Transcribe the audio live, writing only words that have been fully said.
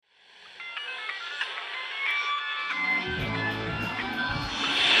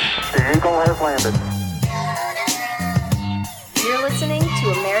Eagle has landed. You're listening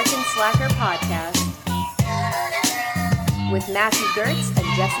to American Slacker Podcast with Matthew Gertz and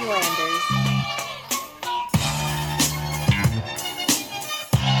Jesse Landers.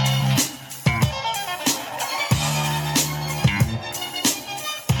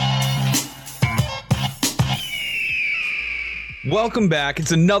 Welcome back.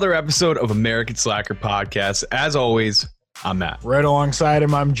 It's another episode of American Slacker Podcast. As always, I'm Matt. Right alongside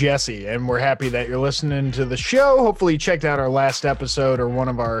him, I'm Jesse, and we're happy that you're listening to the show. Hopefully you checked out our last episode or one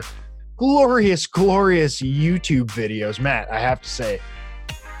of our glorious YouTube videos. Matt, I have to say,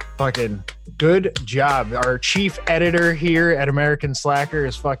 fucking good job. Our chief editor here at American Slacker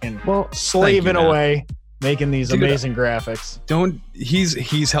is fucking slaving away, making these amazing graphics.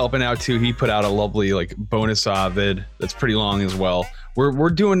 He's helping out too. He put out a lovely bonus vid that's pretty long as well.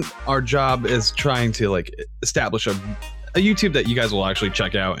 We're doing our job as trying to establish a YouTube that you guys will actually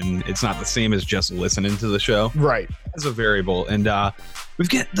check out, and it's not the same as just listening to the show. Right. As a variable. And we've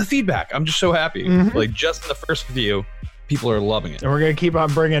get the feedback. I'm just so happy. Mm-hmm. Just in the first video, people are loving it. And we're going to keep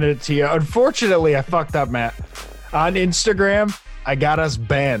on bringing it to you. Unfortunately, I fucked up, Matt. On Instagram, I got us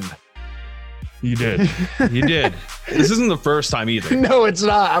banned. You did. You did. This isn't the first time either. No, it's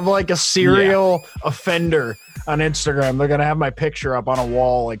not. I'm like a serial offender on Instagram. They're going to have my picture up on a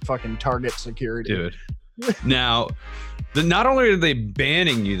wall like fucking Target security. Dude. Now, not only are they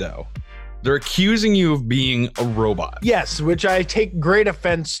banning you, though, they're accusing you of being a robot. Yes, which I take great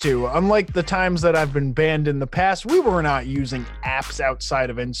offense to. Unlike the times that I've been banned in the past, we were not using apps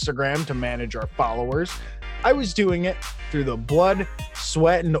outside of Instagram to manage our followers. I was doing it through the blood,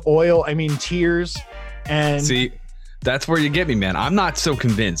 sweat, and tears. And see, that's where you get me, man. I'm not so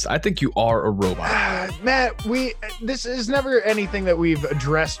convinced. I think you are a robot. Matt, this is never anything that we've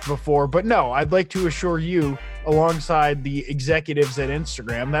addressed before, but no, I'd like to assure you, alongside the executives at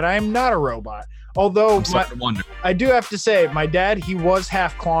Instagram, that I am not a robot. Although I do have to say, my dad, he was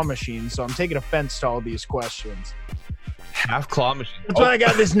half claw machine, so I'm taking offense to all these questions. Half claw machine. That's why I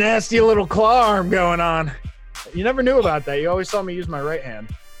got this nasty little claw arm going on. You never knew about that. You always saw me use my right hand.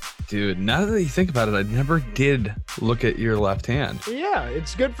 Dude, now that you think about it, I never did look at your left hand. Yeah,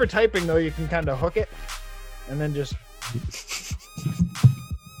 it's good for typing, though. You can kind of hook it and then just...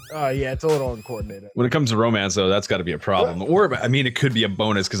 Oh, yeah, it's a little uncoordinated. When it comes to romance, though, that's got to be a problem. Or, it could be a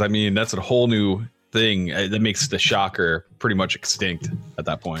bonus, because, that's a whole new thing that makes the shocker pretty much extinct at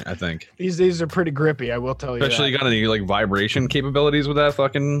that point, I think. These are pretty grippy, I will tell you. Especially, you got any, vibration capabilities with that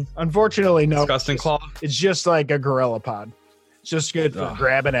fucking... Unfortunately, no. Disgusting claw? It's just like a gorilla pod. It's just good for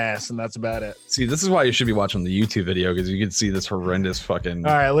grabbing ass, and that's about it. See, this is why you should be watching the YouTube video, because you can see this horrendous fucking...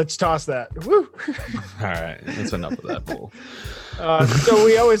 All right, let's toss that. Woo! All right, that's enough of that bull. So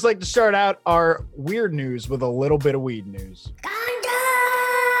we always like to start out our weird news with a little bit of weed news.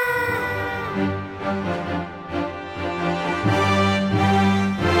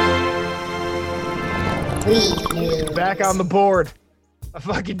 Weed news. Back on the board. I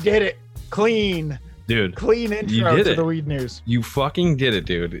fucking did it. Clean. Dude, clean intro to the weed news. You fucking did it,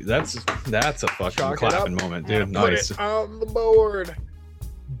 dude. That's a fucking clapping moment, dude. Nice. Put it on the board.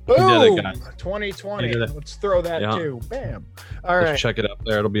 Boom. 2020. Let's throw that too. Bam. All right. Let's check it up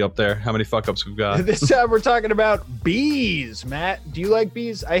there. It'll be up there. How many fuck ups we've got? This time we're talking about bees. Matt, do you like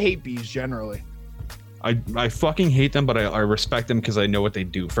bees? I hate bees generally. I fucking hate them, but I respect them because I know what they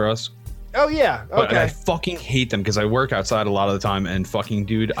do for us. Oh, yeah. Okay. But I fucking hate them because I work outside a lot of the time, and fucking,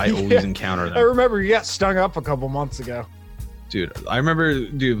 dude, I always encounter them. I remember you got stung up a couple months ago. Dude, I remember,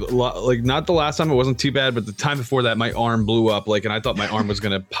 not the last time it wasn't too bad, but the time before that, my arm blew up, and I thought my arm was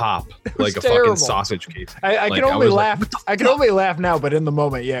going to pop like a terrible. fucking sausage case. I can only laugh. I can only laugh now, but in the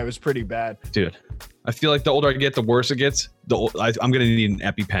moment, yeah, it was pretty bad. Dude, I feel like the older I get, the worse it gets. I'm gonna need an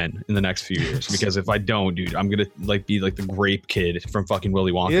EpiPen in the next few years, because if I don't, dude, I'm gonna be like the grape kid from fucking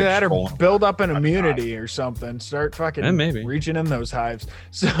Willy Wonka. Yeah, that or build up an immunity or something. Start fucking maybe reaching in those hives.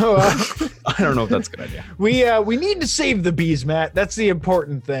 So I don't know if that's a good idea. We need to save the bees, Matt. That's the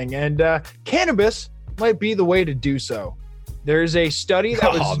important thing, and cannabis might be the way to do so. There's a study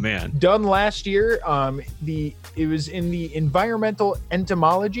that was done last year. It was in the Environmental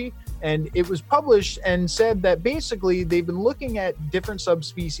Entomology. And it was published and said that basically they've been looking at different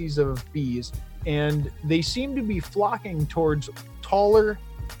subspecies of bees, and they seem to be flocking towards taller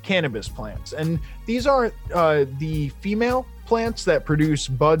cannabis plants. And these aren't the female plants that produce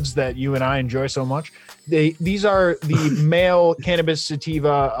buds that you and I enjoy so much. These are the male cannabis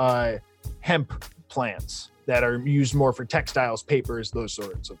sativa hemp plants that are used more for textiles, papers, those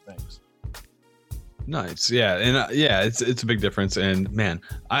sorts of things. Nice. Yeah. And it's a big difference. And man,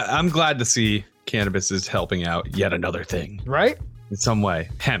 I'm glad to see cannabis is helping out yet another thing. Right? in some way.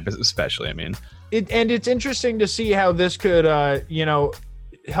 Hemp, especially. I mean, it's interesting to see how this could,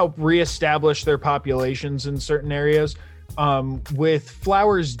 help reestablish their populations in certain areas. With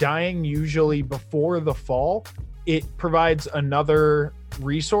flowers dying usually before the fall, it provides another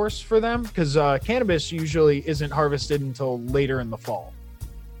resource for them because cannabis usually isn't harvested until later in the fall,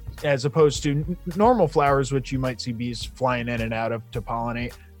 as opposed to normal flowers, which you might see bees flying in and out of to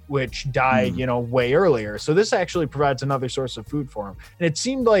pollinate, which die, way earlier. So this actually provides another source of food for them. And it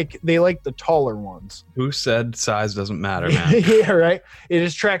seemed like they like the taller ones. Who said size doesn't matter, man? Yeah, right. It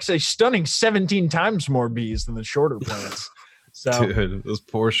attracts a stunning 17 times more bees than the shorter plants. So, dude, those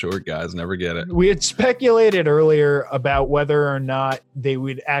poor short guys never get it. We had speculated earlier about whether or not they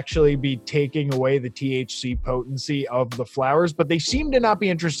would actually be taking away the THC potency of the flowers, but they seem to not be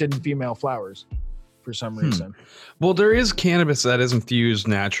interested in female flowers for some reason. Well, there is cannabis that is infused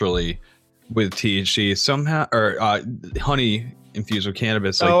naturally with THC somehow, or honey infused with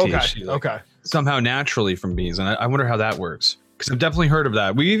cannabis like THC. Somehow naturally from bees. And I wonder how that works. Because I've definitely heard of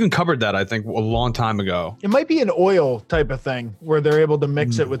that. We even covered that, I think, a long time ago. It might be an oil type of thing where they're able to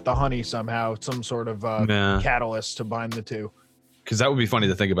mix it with the honey somehow, some sort of catalyst to bind the two. Because that would be funny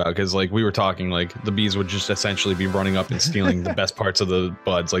to think about. Because like we were talking, like the bees would just essentially be running up and stealing the best parts of the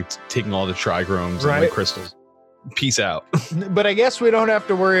buds, like taking all the trichromes and like crystals. Peace out. But I guess we don't have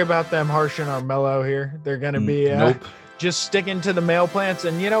to worry about them harshing our mellow here. They're going to be just sticking to the male plants.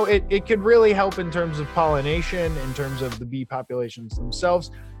 And, it could really help in terms of pollination, in terms of the bee populations themselves.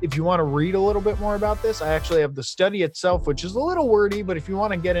 If you want to read a little bit more about this, I actually have the study itself, which is a little wordy, but if you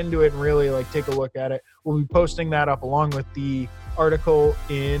want to get into it and really take a look at it, we'll be posting that up along with the article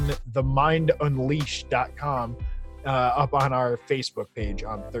in themindunleashed.com up on our Facebook page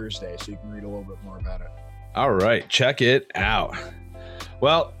on Thursday. So you can read a little bit more about it. All right. Check it out.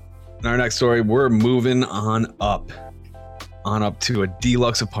 Well, in our next story, we're moving on up to a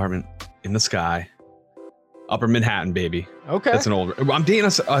deluxe apartment in the sky. Upper Manhattan, baby. Okay. That's an old... I'm dating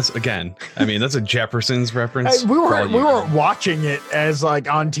us again. I mean, that's a Jeffersons reference. We weren't watching it as on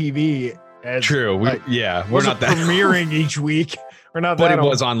TV. True. We're not that... premiering each week. We're not but that it old.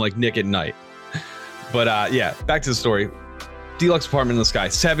 was on Nick at Night. But back to the story. Deluxe apartment in the sky.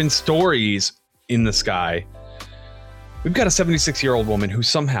 7 stories in the sky. We've got a 76-year-old woman who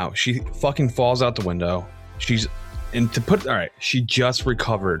somehow she fucking falls out the window. She just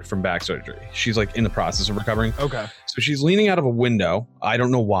recovered from back surgery. She's in the process of recovering. Okay. So she's leaning out of a window. I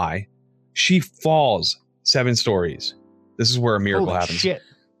don't know why. She falls 7 stories. This is where a miracle happens. Shit.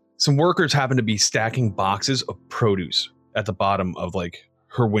 Some workers happen to be stacking boxes of produce at the bottom of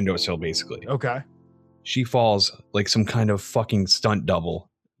her windowsill, basically. Okay. She falls like some kind of fucking stunt double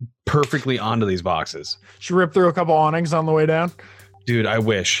perfectly onto these boxes. She ripped through a couple awnings on the way down. Dude, I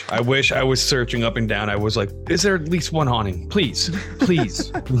wish I was searching up and down. I was like, is there at least one awning? Please.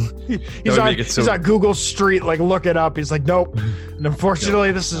 He's on Google Street, look it up. He's like, nope. And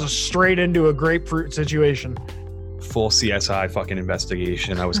unfortunately, this is straight into a grapefruit situation. Full CSI fucking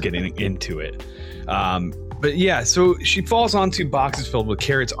investigation. I was getting into it. But yeah, so she falls onto boxes filled with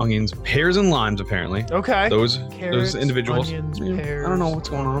carrots, onions, pears, and limes, apparently. Okay. Those individuals. Onions, pears, I don't know what's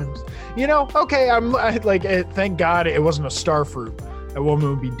going on. Okay, thank God it wasn't a star fruit. That woman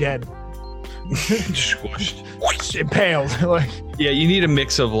would be dead. Squished. Impaled. Yeah, you need a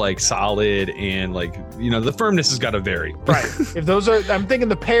mix of solid and the firmness has got to vary. Right. If those are, I'm thinking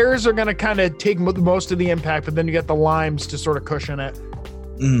the pears are going to kind of take most of the impact, but then you get the limes to sort of cushion it.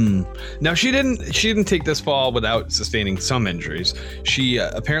 Now she didn't take this fall without sustaining some injuries. She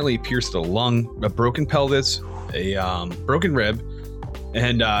apparently pierced a lung, a broken pelvis, a broken rib,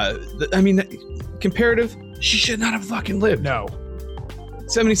 and comparative, she should not have fucking lived. No.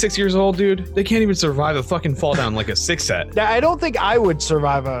 76 years old, dude. They can't even survive a fucking fall down like a 6 set. I don't think I would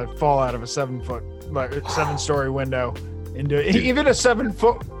survive a fall out of a 7-story window into even a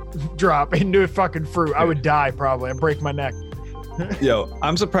 7-foot drop into a fucking fruit. I would die probably. I'd break my neck. Yo,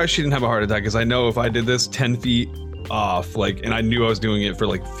 I'm surprised she didn't have a heart attack because I know if I did this 10 feet off, and I knew I was doing it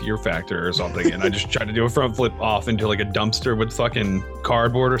for Fear Factor or something, and I just tried to do a front flip off into a dumpster with fucking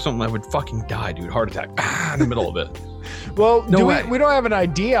cardboard or something, I would fucking die, dude. Heart attack in the middle of it. Well, we don't have an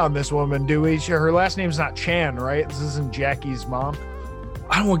idea on this woman, do we? Her last name's not Chan, right? This isn't Jackie's mom.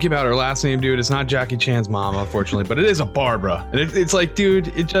 I don't want to give out her last name, dude. It's not Jackie Chan's mom, unfortunately, but it is a Barbara. And it's dude,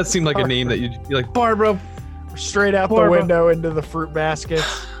 it just seemed like a name that you'd be like, Barbara. Straight out the window into the fruit basket.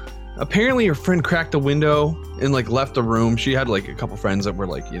 Apparently her friend cracked the window and left the room. She had a couple friends that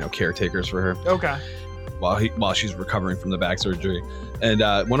were caretakers for her. Okay. While she's recovering from the back surgery. And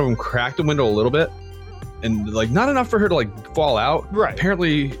one of them cracked the window a little bit and not enough for her to fall out. Right.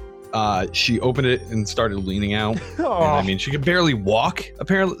 Apparently she opened it and started leaning out. Oh. And, I mean, she could barely walk,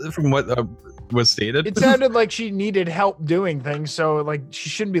 apparently, from what was stated. It sounded like she needed help doing things, so like she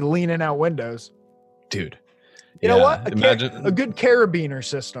shouldn't be leaning out windows. Dude. You know what? A good carabiner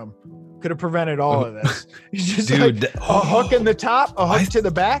system could have prevented all of this. It's just dude, like a hook in the top, a hook to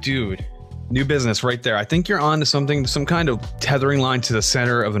the back. Dude, new business right there. I think you're on to something, some kind of tethering line to the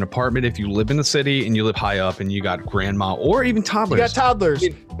center of an apartment if you live in the city and you live high up and you got grandma or even toddlers. You got toddlers,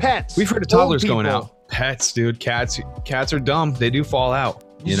 pets. We've heard of toddlers going out. Pets, dude. Cats are dumb. They do fall out.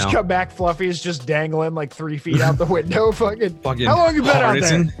 You know? Just come back, Fluffy is just dangling like 3 feet out the window. Fucking how long you been out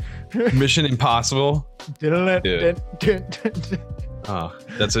there? Mission Impossible. Dude. Oh,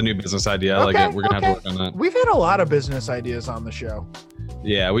 that's a new business idea. I like it. We're gonna have to work on that. We've had a lot of business ideas on the show.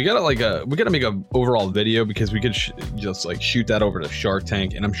 Yeah, we gotta make a overall video because we could just like shoot that over to Shark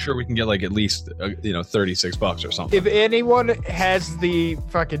Tank, and I'm sure we can get like at least $36 or something. If anyone has the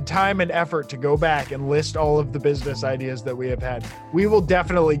fucking time and effort to go back and list all of the business ideas that we have had, we will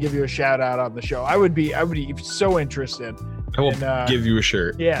definitely give you a shout out on the show. I would be so interested. I will give you a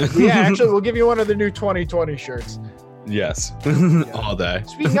shirt. Yeah. Actually, we'll give you one of the new 2020 shirts. Yes, all day.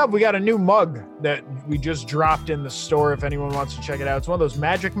 Speaking of, we got a new mug that we just dropped in the store. If anyone wants to check it out, it's one of those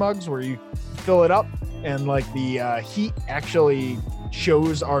magic mugs where you fill it up and like the heat actually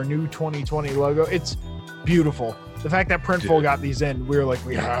shows our new 2020 logo. It's beautiful. The fact that Printful got these in, we were like,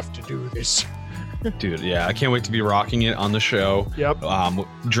 we have to do this. Dude, yeah, I can't wait to be rocking it on the show. Yep.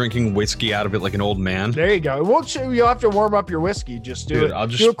 Drinking whiskey out of it like an old man. There you go. You'll have to warm up your whiskey. Just do it.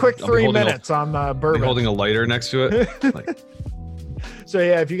 Do a quick 3 minutes on bourbon. Holding a lighter next to it. So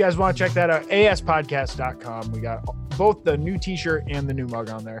yeah, if you guys want to check that out, aspodcast.com. We got both the new t-shirt and the new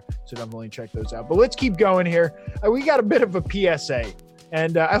mug on there. So definitely check those out. But let's keep going here. We got a bit of a PSA.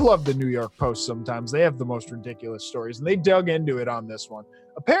 And I love the New York Post sometimes. They have the most ridiculous stories. And they dug into it on this one.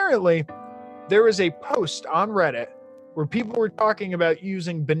 Apparently, there was a post on Reddit where people were talking about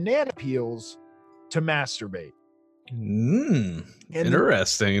using banana peels to masturbate.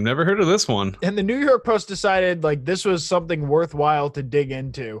 Interesting. Never heard of this one. And the New York Post decided like this was something worthwhile to dig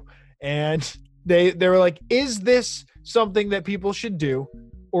into. And they were like, is this something that people should do?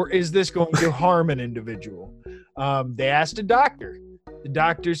 Or is this going to harm an individual? They asked a doctor. The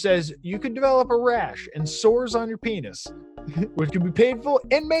doctor says you could develop a rash and sores on your penis, which can be painful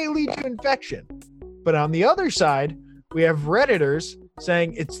and may lead to infection. But on the other side, we have Redditors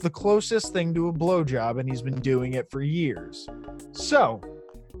saying it's the closest thing to a blowjob and he's been doing it for years. So,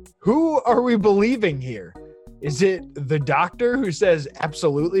 who are we believing here? Is it the doctor who says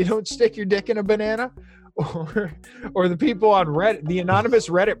absolutely don't stick your dick in a banana? Or the people on Reddit, the anonymous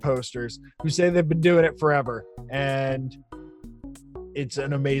Reddit posters who say they've been doing it forever and it's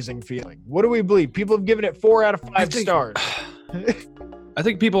an amazing feeling? What do we believe? People have given it 4 out of 5 stars. I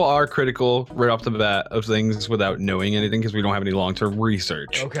think people are critical right off the bat of things without knowing anything because we don't have any long-term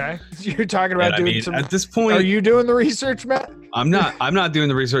research. Okay. You're talking about at this point. Are you doing the research, Matt? I'm not doing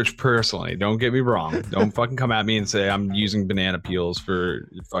the research personally. Don't get me wrong. Don't fucking come at me and say I'm using banana peels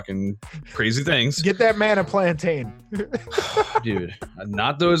for fucking crazy things. Get that man a plantain. Dude,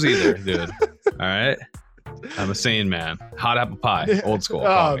 not those either, dude. All right. I'm a sane man. Hot apple pie, old school.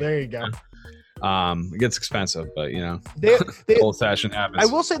 Oh, there you go. It gets expensive, but old-fashioned habits.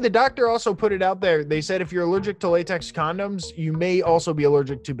 I will say the doctor also put it out there. They said if you're allergic to latex condoms, you may also be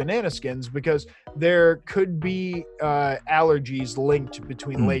allergic to banana skins because there could be allergies linked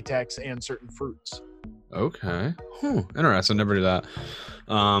between latex and certain fruits. Okay. Interesting. Never knew that.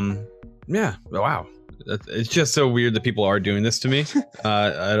 Yeah. Wow. It's just so weird that people are doing this to me.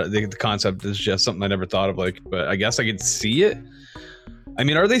 The concept is just something I never thought of. But I guess I could see it. I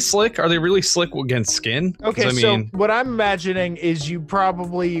mean, are they slick? Are they really slick against skin? Okay, so what I'm imagining is you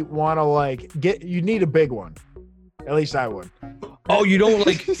probably want to you need a big one. At least I would. Oh, you don't.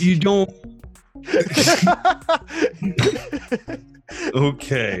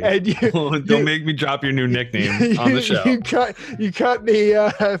 Okay. And don't make me drop your new nickname on the show. You cut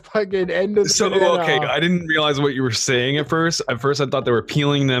the fucking end of the off. I didn't realize what you were saying at first. At first, I thought they were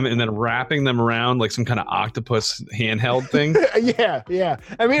peeling them and then wrapping them around like some kind of octopus handheld thing. Yeah.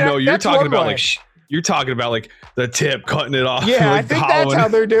 I mean, no, you're talking about you're talking about like the tip, cutting it off. Yeah, I think that's how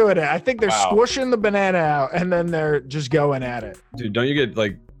they're doing it. I think they're squishing the banana out and then they're just going at it. Dude, don't you get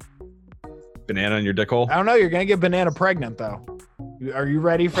like banana in your dick hole? I don't know. You're gonna get banana pregnant though. Are you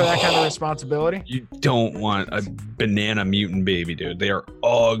ready for that kind of responsibility? You don't want a banana mutant baby, dude. They are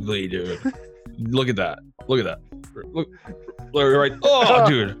ugly, dude. Look at that. Look right. Oh,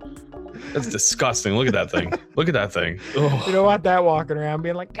 dude. That's disgusting. Look at that thing. Oh. You don't want that walking around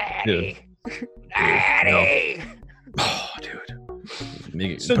being like, Daddy. Dude. Daddy. No. Oh, dude.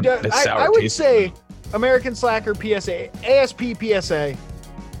 So I would say American Slacker PSA, ASP PSA,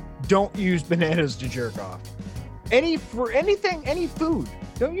 don't use bananas to jerk off. Any food.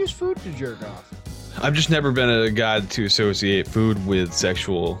 Don't use food to jerk off. I've just never been a guy to associate food with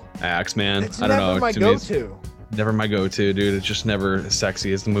sexual acts, man. It's I don't know. My go-to. Never my go-to, dude. It's just never as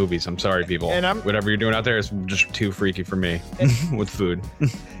sexy as the movies. I'm sorry, people. And whatever you're doing out there is just too freaky for me with food.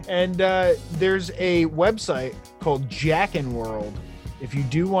 And there's a website called Jackin' World. If you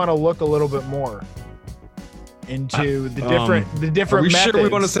do want to look a little bit more into the different Are we methods. Sure we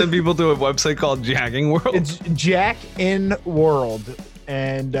want to send people to a website called Jacking World? It's Jackin' World,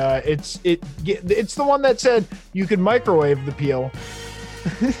 and it's the one that said you could microwave the peel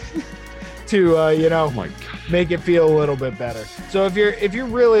to oh my God, make it feel a little bit better. So if you're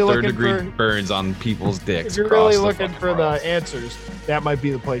really looking for burns on people's dicks, if you're really looking for the answers, that might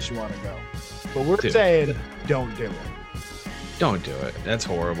be the place you want to go. But we're saying don't do it. Don't do it. That's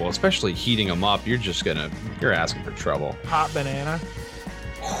horrible. Especially heating them up. You're asking for trouble. Hot banana.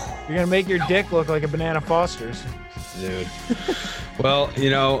 You're gonna make your dick look like a banana Foster's. Dude. Well,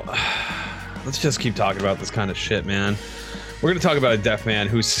 let's just keep talking about this kind of shit, man. We're gonna talk about a deaf man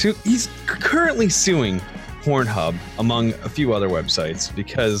he's currently suing Pornhub, among a few other websites,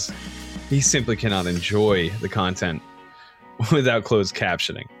 because he simply cannot enjoy the content without closed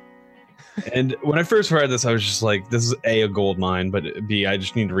captioning. And when I first read this, I was just like, this is a gold mine, but B, I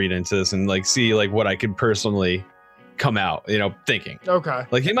just need to read into this and see what I could personally come out, thinking. Okay.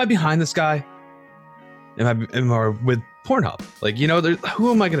 Am I behind this guy? Am I with Pornhub?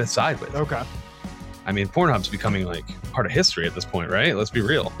 Who am I going to side with? Okay. I mean, Pornhub's becoming part of history at this point, right? Let's be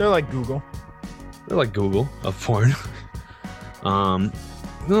real. They're like Google. They're like Google of porn.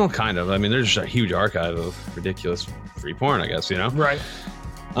 Well, kind of. I mean, there's just a huge archive of ridiculous free porn, I guess, Right.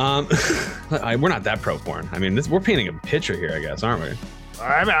 We're not that pro porn. I mean, we're painting a picture here, I guess, aren't we?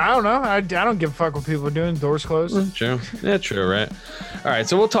 I mean, I don't know. I don't give a fuck what people are doing. Doors closed. True. Yeah, true, right? All right,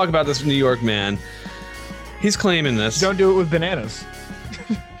 so we'll talk about this New York man. He's claiming this. Don't do it with bananas.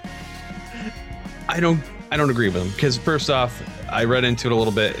 I don't agree with him, because first off, I read into it a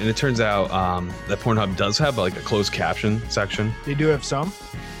little bit, and it turns out that Pornhub does have a closed caption section. They do have some?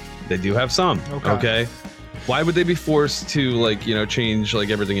 They do have some. Okay. Why would they be forced to change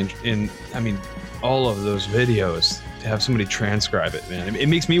everything in I mean, all of those videos to have somebody transcribe it, man? It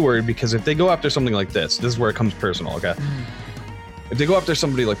makes me worried, because if they go after something like this is where it comes personal, okay? If they go after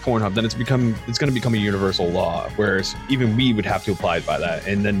somebody like Pornhub, then it's going to become a universal law, whereas even we would have to abide by that.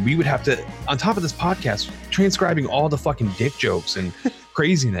 And then we would have to, on top of this podcast, transcribing all the fucking dick jokes and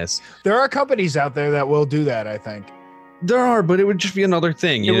craziness. There are companies out there that will do that, I think. There are, but it would just be another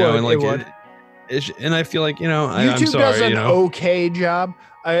thing, it would. And I feel like, YouTube I'm sorry, does an okay job.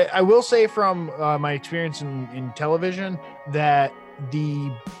 I will say from my experience in television that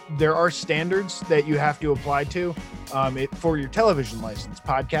there are standards that you have to apply to for your television license.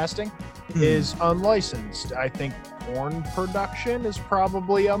 Podcasting is unlicensed. I think porn production is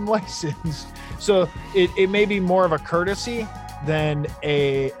probably unlicensed. So it may be more of a courtesy than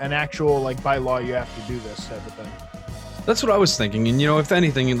an actual by law you have to do this type of thing. That's what I was thinking. And, if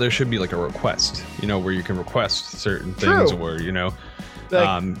anything, there should be a request, where you can request certain things. True. Or,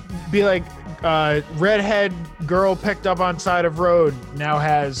 be like, redhead girl picked up on side of road now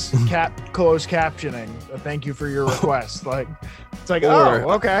has closed captioning. Thank you for your request.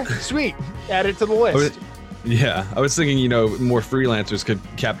 Okay, sweet. Add it to the list. I was thinking, more freelancers could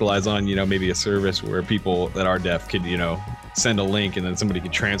capitalize on, maybe a service where people that are deaf could, send a link and then somebody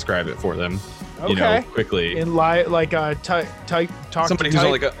could transcribe it for them, quickly. In talk somebody to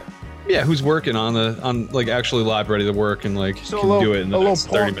who's type. who's working on actually live, ready to work, and can do it in the next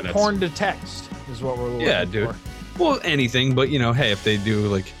 30 minutes. Porn to text is what we're looking for. Dude. Well, anything, but hey, if they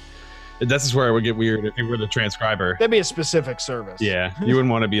do this is where it would get weird if you were the transcriber. That'd be a specific service. Yeah, you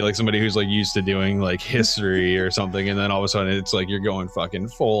wouldn't want to be somebody who's used to doing history or something, and then all of a sudden it's you're going fucking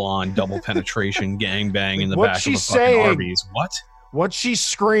full on double penetration gangbang in the back of a fucking Arby's. What's she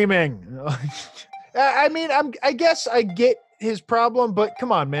screaming? I mean, I guess I get his problem, but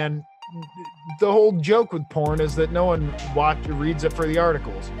come on, man. The whole joke with porn is that no one reads it for the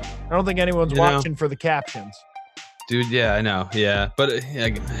articles. I don't think anyone's watching for the captions. Dude, yeah, I know, yeah, but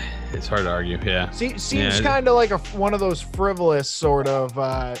it's hard to argue, yeah. Seems kind of one of those frivolous sort of,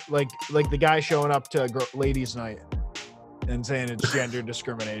 like the guy showing up to ladies' night and saying it's gender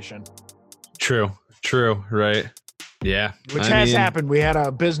discrimination. True, right? Yeah, which has happened. We had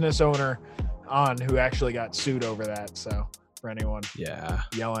a business owner on who actually got sued over that. So for anyone,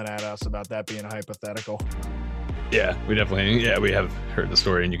 yelling at us about that being a hypothetical. Yeah, we have heard the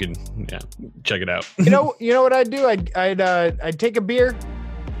story, and you can check it out. You know what I'd do? I'd take a beer,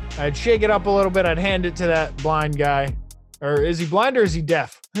 I'd shake it up a little bit. I'd hand it to that blind guy. Or is he blind or is he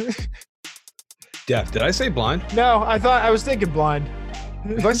deaf? Deaf. Did I say blind? No, I was thinking blind.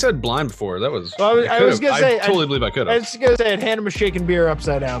 If I said blind before, that was. Well, I was gonna say. I totally believe I could have. I was gonna say I'd hand him a shaken beer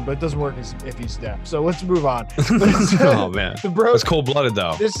upside down, but it doesn't work if he's deaf. So let's move on. Oh man, it's cold-blooded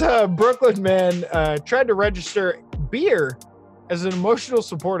though. This Brooklyn man tried to register beer as an emotional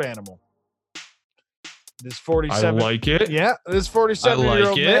support animal. This 47. I like it. Yeah, this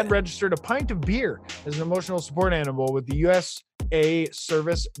 47-year-old man registered a pint of beer as an emotional support animal with the USA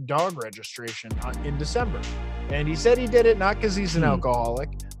Service Dog Registration in December. And he said he did it not because he's an alcoholic,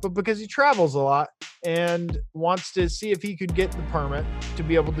 but because he travels a lot and wants to see if he could get the permit to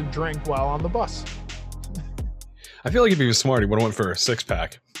be able to drink while on the bus. I feel like if he was smart, he would have went for a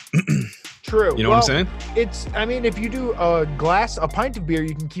 6-pack. True. You know what I'm saying? If you do a pint of beer,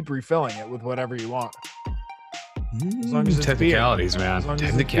 you can keep refilling it with whatever you want. As long as it's technicalities, beer. man.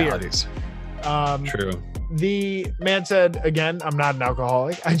 Technicalities. True. The man said, again, I'm not an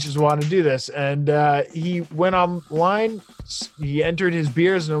alcoholic. I just want to do this. And he went online. He entered his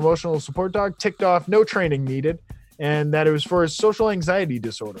beer as an emotional support dog, ticked off no training needed, and that it was for his social anxiety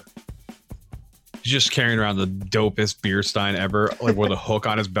disorder. He's just carrying around the dopest beer stein ever, like with a hook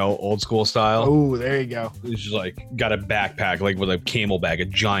on his belt, old school style. Oh, there you go. He's just like got a backpack, like with a camel bag, a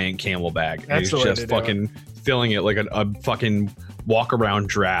giant camel bag. That's he's just fucking filling it like a fucking walk around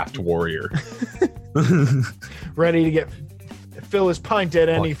draft warrior. Ready to fill his pint at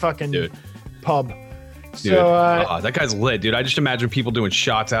any fucking pub. Dude. So that guy's lit, dude. I just imagine people doing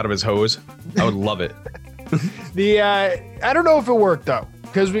shots out of his hose. I would love it. I don't know if it worked though,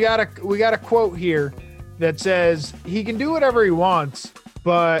 because we got a quote here that says he can do whatever he wants,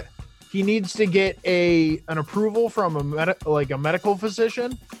 but he needs to get an approval from a medical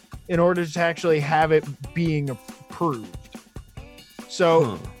physician in order to actually have it being approved.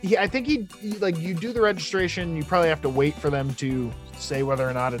 So I think you do the registration. You probably have to wait for them to say whether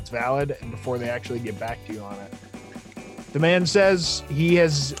or not it's valid and before they actually get back to you on it. The man says he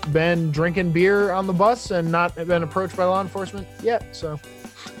has been drinking beer on the bus and not been approached by law enforcement yet. So,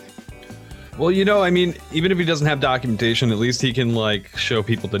 well, I mean, even if he doesn't have documentation, at least he can show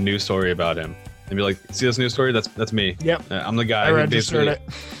people the news story about him and be like, "See this news story? That's me. Yep, I'm the guy. I registered it.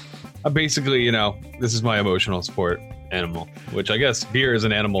 Basically, this is my emotional support animal, which I guess beer is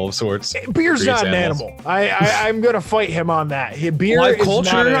an animal of sorts. Beer's not an animal. I'm gonna fight him on that. Beer live is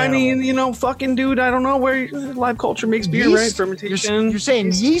culture. Not an I animal. mean, fucking dude. I don't know where live culture makes beer, yeast? right? Fermentation. You're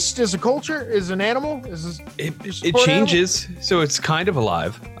saying yeast is a culture? Is an animal? It changes, animal? So it's kind of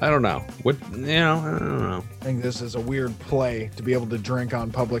alive. I don't know. I don't know. I think this is a weird play to be able to drink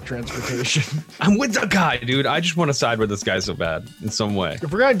on public transportation. I'm with the guy, dude. I just want to side with this guy so bad in some way.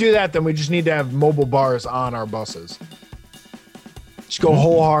 If we're gonna do that, then we just need to have mobile bars on our buses. Just go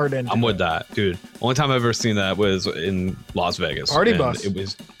whole hard and I'm with that, dude. Only time I've ever seen that was in Las Vegas. Party bus. It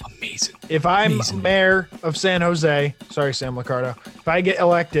was amazing. If I'm mayor of San Jose, sorry, Sam Liccardo, if I get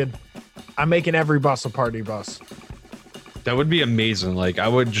elected, I'm making every bus a party bus. That would be amazing. I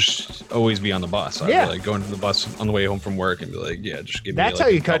would just always be on the bus. I'd be going to the bus on the way home from work and be like, yeah, just give me. That's how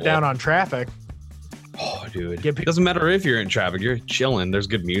you cut down on traffic. Oh, dude. It doesn't matter if you're in traffic. You're chilling. There's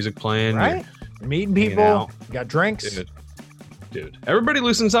good music playing. Right? You're meeting people. You got drinks. Dude, everybody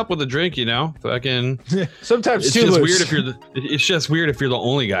loosens up with a drink, fucking. Sometimes it's just weird it's just weird if you're the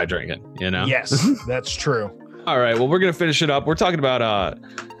only guy drinking, Yes, that's true. All right, well, we're gonna finish it up. We're talking about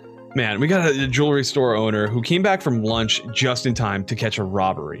man, we got a jewelry store owner who came back from lunch just in time to catch a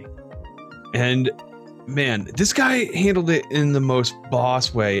robbery, and man, this guy handled it in the most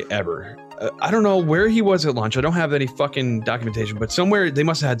boss way ever. I don't know where he was at lunch. I don't have any fucking documentation, but somewhere they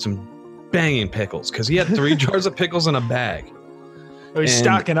must have had some banging pickles because he had 3 jars of pickles in a bag. Oh, he's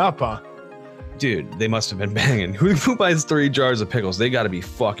stocking up, huh? Dude, they must have been banging. Who buys 3 jars of pickles? They got to be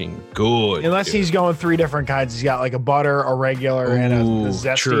fucking good. Unless he's going 3 different kinds. He's got a butter, a regular, and a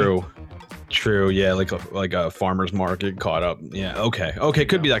zesty. True. Yeah, like a farmer's market caught up. Yeah. Okay.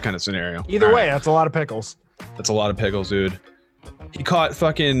 Could be that kind of scenario. Either way, that's a lot of pickles. That's a lot of pickles, dude. He caught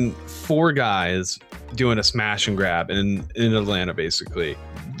fucking 4 guys doing a smash and grab in Atlanta, basically.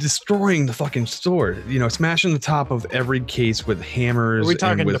 Destroying the fucking store, smashing the top of every case with hammers. Are we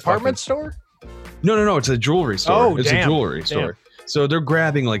talking department store? store? No, it's a jewelry store. Oh, it's damn. a jewelry store. So they're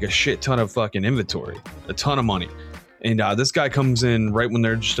grabbing a shit ton of fucking inventory, a ton of money. And this guy comes in right when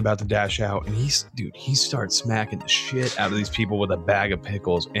they're just about to dash out, and he starts smacking the shit out of these people with a bag of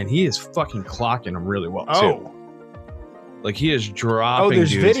pickles, and he is fucking clocking them really well too. He is dropping.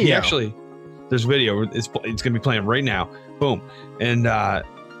 There's dudes. video. There's video. It's gonna be playing right now. Boom. And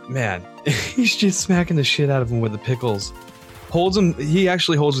man, he's just smacking the shit out of him with the pickles. holds him. He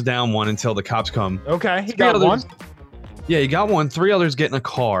actually holds down one until the cops come. Okay, he got one. Yeah, he got one. 3 others get in a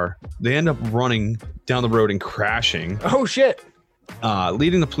car. They end up running down the road and crashing. Oh shit!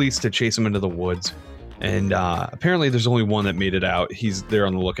 Leading the police to chase him into the woods. And apparently, there's only one that made it out. He's there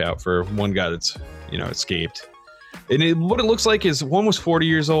on the lookout for one guy that's escaped. And what it looks like is one was 40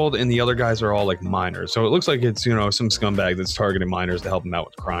 years old, and the other guys are all like minors. So it looks like it's some scumbag that's targeting minors to help him out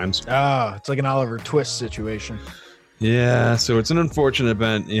with crimes. It's like an Oliver Twist situation. Yeah, so it's an unfortunate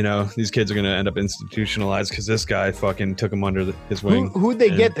event. These kids are going to end up institutionalized because this guy fucking took them under his wing. Who'd they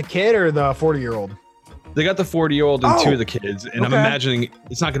get, the kid or the 40-year-old? They got the 40-year-old and 2 of the kids. And I'm imagining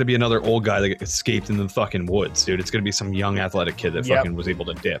it's not going to be another old guy that escaped in the fucking woods, dude. It's going to be some young athletic kid that fucking was able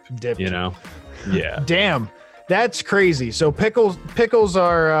to dip. Yeah. Damn, that's crazy. So pickles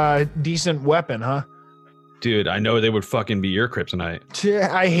are a decent weapon, huh? Dude, I know they would fucking be your kryptonite.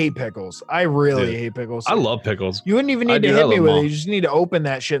 I hate pickles. I really hate pickles. I love pickles. You wouldn't even need to hit me with it. You just need to open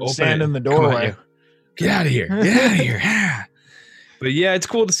that shit and stand in the doorway. Get out of here. Get out of here. But yeah, it's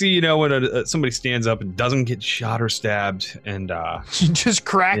cool to see, when somebody stands up and doesn't get shot or stabbed and just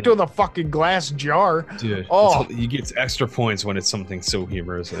cracked with a fucking glass jar. Dude, you get extra points when it's something so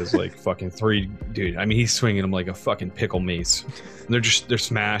humorous as like fucking 3 dude. I mean, he's swinging them like a fucking pickle mace. And they're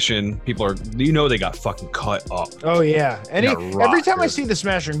smashing. People are, they got fucking cut up. Oh yeah. And every time I see the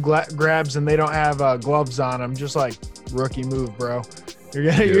smash and grabs and they don't have gloves on, I'm just like, rookie move, bro. You're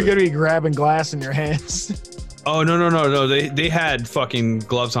gonna be grabbing glass in your hands. Oh no! They had fucking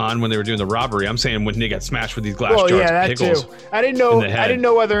gloves on when they were doing the robbery. I'm saying when they got smashed with these glass jars of pickles. Too. I didn't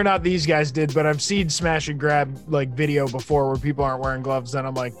know whether or not these guys did, but I've seen smash and grab like video before where people aren't wearing gloves, and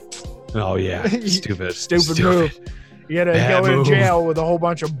I'm like, oh yeah, stupid move. You gotta go to jail with a whole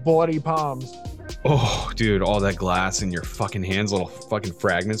bunch of bloody palms. Oh, dude, all that glass in your fucking hands, little fucking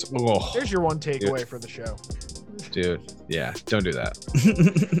fragments. Oh, there's your one takeaway for the show. Dude, yeah, don't do that.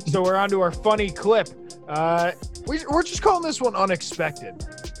 So we're on to our funny clip. We're just calling this one unexpected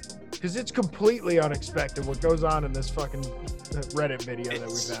because it's completely unexpected what goes on in this fucking Reddit video that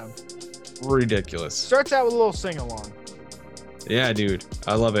we found. Ridiculous. Starts out with a little sing-along. Yeah, dude,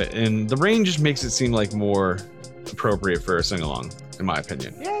 I love it. And the rain just makes it seem like more appropriate for a sing-along, in my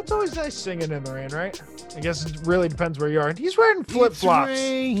opinion. Yeah, it's always nice singing in the rain, right? I guess it really depends where you are. He's wearing flip-flops.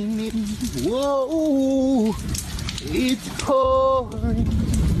 Whoa, it's pouring.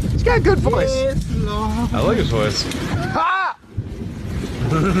 He's got a good voice. I like his voice. Ha!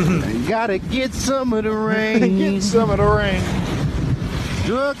 I gotta get some of the rain. Get some of the rain.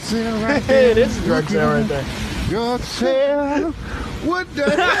 Drug sale right there. It is a drug sale right there. Drug sale. What the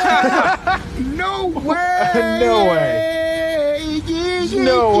hell? No way. No way.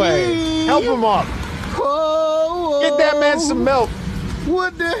 No way. Help him up. Get that man some milk.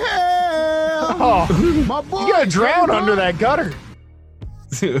 What the hell? Oh, my boy, you gotta drown under that gutter.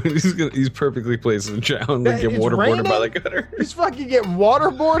 He's perfectly placed to drown and get waterboarded by the gutter. He's fucking getting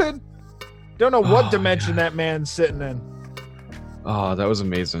waterboarded. Don't know what dimension that man's sitting in. Oh, that was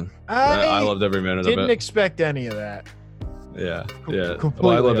amazing. I loved every minute of it. Didn't expect any of that. Yeah, yeah. Completely.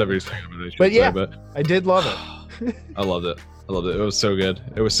 Well, I loved every second of it. But I did love it. I loved it. It was so good.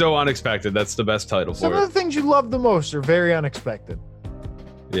 It was so unexpected. That's the best title for it. Some of the things you love the most are very unexpected.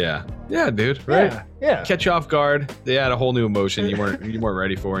 Yeah, dude. Right? Yeah. Catch you off guard. They add a whole new emotion you weren't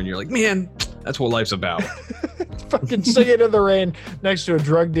ready for, and you're like, man, that's what life's about. Fucking singing in the rain next to a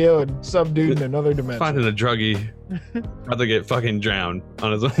drug deal and some dude in another dimension. Finding a druggie, rather get fucking drowned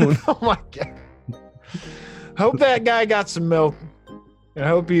on his own. Oh my god. Hope that guy got some milk. And I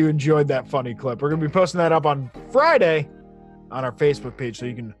hope you enjoyed that funny clip. We're gonna be posting that up on Friday on our Facebook page so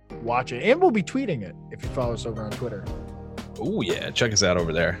you can watch it, and we'll be tweeting it if you follow us over on Twitter. Oh yeah, check us out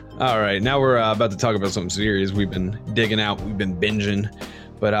over there. All right, now we're about to talk about something serious. We've been digging out, we've been binging,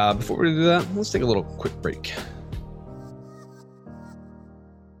 but before we do that, let's take a little quick break.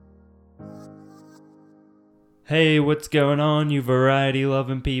 Hey, what's going on, you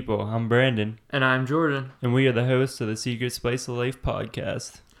variety-loving people? I'm Brandon. And I'm Jordan. And we are the hosts of the Secret Spice of Life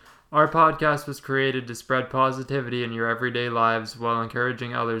podcast. Our podcast was created to spread positivity in your everyday lives while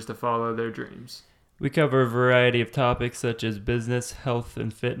encouraging others to follow their dreams. We cover a variety of topics such as business, health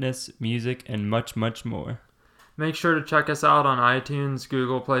and fitness, music, and much, much more. Make sure to check us out on iTunes,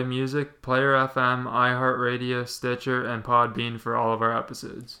 Google Play Music, Player FM, iHeartRadio, Stitcher, and Podbean for all of our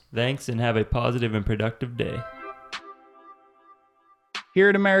episodes. Thanks, and have a positive and productive day. Here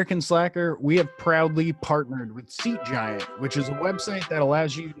at American Slacker, we have proudly partnered with Seat Giant, which is a website that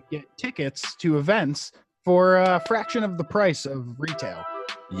allows you to get tickets to events for a fraction of the price of retail.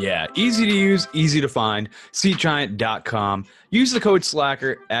 Yeah, easy to use, easy to find. SeatGiant.com. Use the code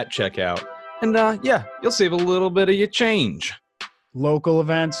Slacker at checkout. And yeah, you'll save a little bit of your change. Local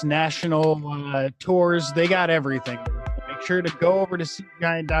events, national tours, they got everything. Make sure to go over to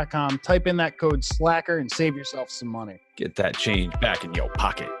SeatGiant.com, type in that code SLACKER, and save yourself some money. Get that change back in your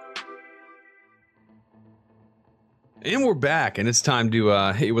pocket. And we're back, and it's time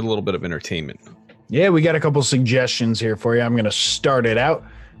to hit you with a little bit of entertainment. Yeah, we got a couple suggestions here for you. I'm going to start it out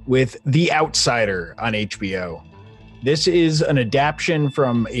with The Outsider on HBO. This is an adaptation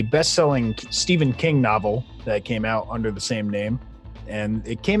from a best-selling Stephen King novel that came out under the same name. And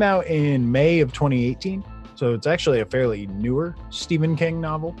it came out in May of 2018. So it's actually a fairly newer Stephen King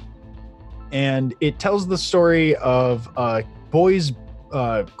novel. And it tells the story of a boy's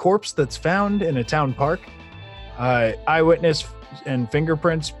corpse that's found in a town park. Eyewitness and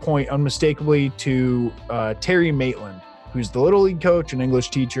fingerprints point unmistakably to Terry Maitland, who's the Little League coach, an English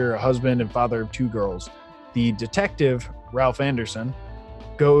teacher, a husband, and father of 2 girls. The detective, Ralph Anderson,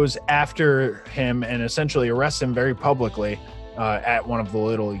 goes after him and essentially arrests him very publicly at one of the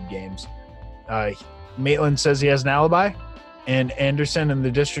Little League games. Maitland says he has an alibi, and Anderson and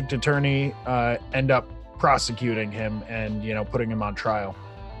the district attorney end up prosecuting him and, putting him on trial.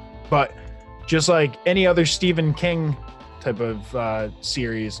 But just like any other Stephen King type of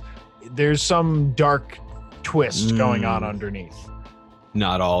series, there's some dark twist going on underneath.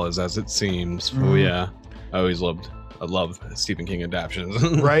 Not all is as it seems. Oh yeah, I love Stephen King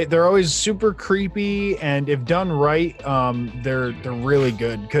adaptations. Right, they're always super creepy, and if done right, they're really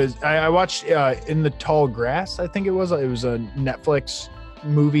good. Because I watched In the Tall Grass, I think it was a Netflix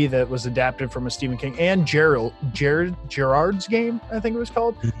movie that was adapted from a Stephen King, and Gerard's Game, I think it was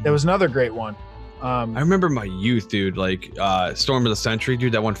called. That was another great one. I remember my youth, dude. Like Storm of the Century,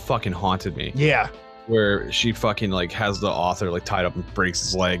 dude. That one fucking haunted me. Yeah. Where she fucking has the author tied up and breaks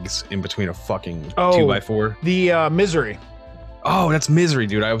his legs in between a fucking 2x4. The Misery. Oh, that's Misery,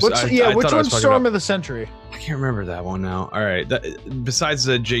 dude. I which one's Storm of the Century? I can't remember that one now. All right. Besides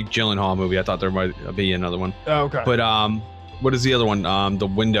the Jake Gyllenhaal movie, I thought there might be another one. Oh, okay. But what is the other one? The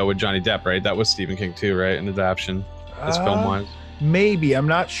Window with Johnny Depp, right? That was Stephen King too, right? An adaptation. This film wise. Maybe, I'm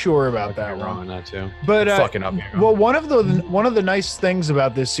not sure about that one. Wrong on that too. But fucking up. Well, one of the nice things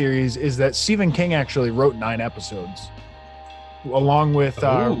about this series is that Stephen King actually wrote 9 episodes, along with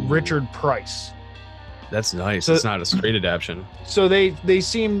Richard Price. That's nice. So, it's not a straight adaptation. So they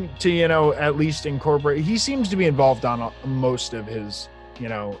seem to at least incorporate. He seems to be involved on most of his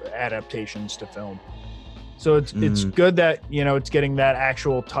adaptations to film. So it's good that it's getting that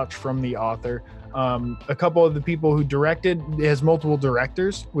actual touch from the author. A couple of the people who directed, it has multiple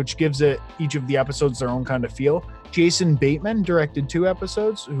directors, which gives each of the episodes their own kind of feel. Jason Bateman directed 2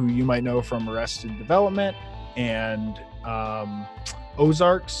 episodes, who you might know from Arrested Development and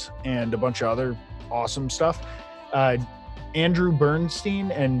Ozarks and a bunch of other awesome stuff. Andrew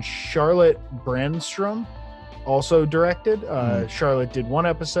Bernstein and Charlotte Brandstrom also directed. Charlotte did 1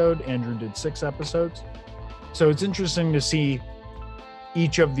 episode, Andrew did 6 episodes. So it's interesting to see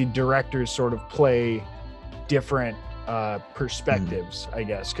each of the directors sort of play different perspectives, I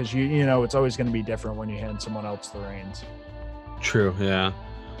guess, because it's always going to be different when you hand someone else the reins. True. Yeah.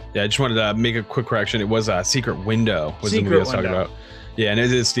 I just wanted to make a quick correction. It was Secret Window was the movie I was talking about. Yeah, and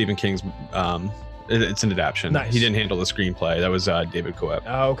it is Stephen King's. It's an adaptation. Nice. He didn't handle the screenplay. That was David Coep.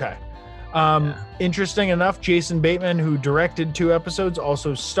 Oh, okay. Interesting enough, Jason Bateman, who directed 2 episodes,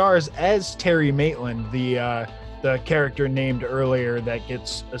 also stars as Terry Maitland, the character named earlier that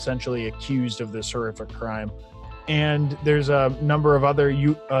gets essentially accused of this horrific crime. And there's a number of other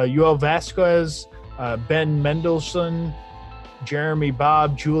Yoel Vasquez, Ben Mendelsohn, Jeremy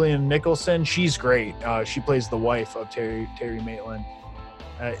Bobb, Julian Nicholson. She's great. She plays the wife of Terry Maitland.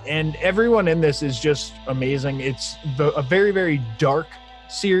 And everyone in this is just amazing. It's a very, very dark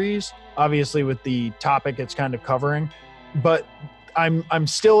series, obviously, with the topic it's kind of covering. But I'm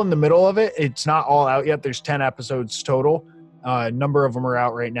still in the middle of it. It's not all out yet. There's 10 episodes total. A number of them are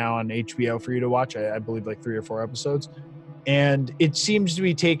out right now on HBO for you to watch. I believe like 3 or 4 episodes. And it seems to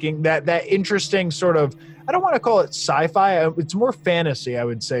be taking that interesting sort of, I don't want to call it sci-fi. It's more fantasy, I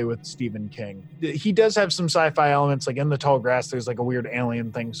would say, with Stephen King. He does have some sci-fi elements, like in The Tall Grass, there's like a weird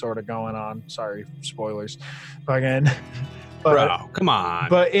alien thing sort of going on. Sorry, spoilers. Again. Bro, come on.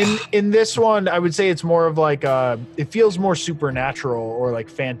 But in this one, I would say it's more of like it feels more supernatural or like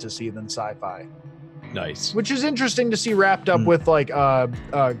fantasy than sci-fi. Nice. Which is interesting to see wrapped up with like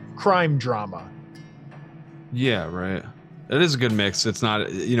crime drama. Yeah, right. It is a good mix. It's not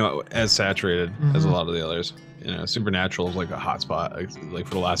as saturated as a lot of the others. Supernatural is like a hot spot like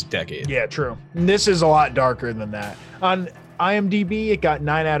for the last decade. Yeah, true. And this is a lot darker than that. On IMDb, it got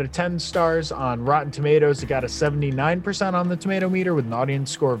 9 out of 10 stars. On Rotten Tomatoes, it got a 79% on the tomato meter with an audience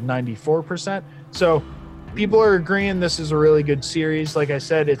score of 94%. So people are agreeing this is a really good series. Like I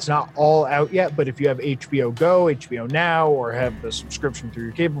said, it's not all out yet, but if you have HBO Go, HBO Now, or have the subscription through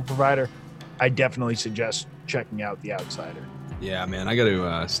your cable provider, I definitely suggest checking out The Outsider. Yeah, man, I got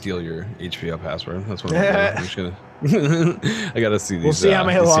to steal your HBO password. That's what I'm just gonna. I got to see these. We'll see how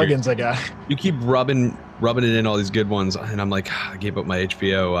many logins I got. You keep rubbing it in all these good ones, and I'm like, I gave up my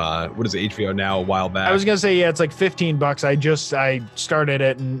HBO. What is it, HBO Now a while back? I was gonna say, yeah, it's like $15. I started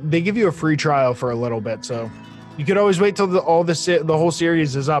it, and they give you a free trial for a little bit, so you could always wait till the whole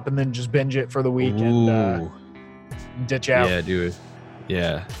series is up, and then just binge it for the week and ditch out. Yeah, dude.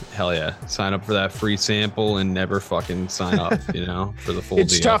 Yeah, hell yeah. Sign up for that free sample and never fucking sign up, for the full deal.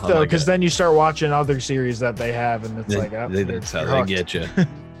 It's tough, though, because then you start watching other series that they have, and it's like, that's how they get you.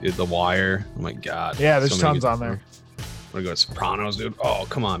 Dude, The Wire. Oh, my God. Yeah, there's tons on there. I'm going to go to Sopranos, dude. Oh,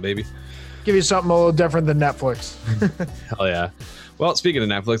 come on, baby. Give you something a little different than Netflix. Hell yeah. Well, speaking of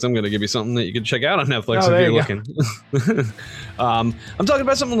Netflix, I'm going to give you something that you can check out on Netflix if you're looking. I'm talking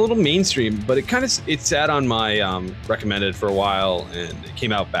about something a little mainstream, but it sat on my recommended for a while, and it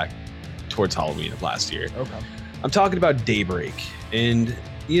came out back towards Halloween of last year. Okay. I'm talking about Daybreak. And,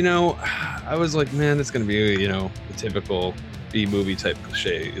 I was like, man, it's going to be, the typical B-movie type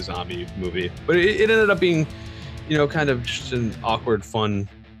cliche zombie movie. But it ended up being, kind of just an awkward, fun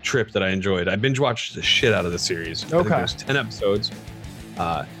trip that I enjoyed. I binge watched the shit out of the series. Okay. I think there's 10 episodes.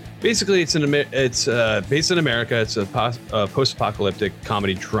 Basically, it's based in America. It's a post-apocalyptic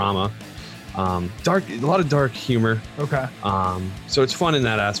comedy drama. A lot of dark humor. Okay. So it's fun in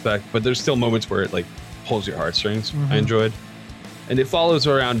that aspect, but there's still moments where it like pulls your heartstrings. Mm-hmm. I enjoyed. And it follows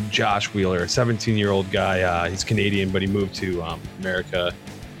around Josh Wheeler, a 17-year-old guy. He's Canadian, but he moved to America,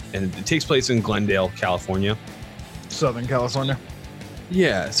 and it takes place in Glendale, California. Southern California.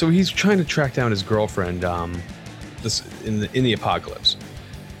 Yeah, so he's trying to track down his girlfriend in the apocalypse.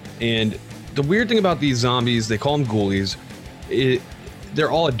 And the weird thing about these zombies, they call them ghoulies, they're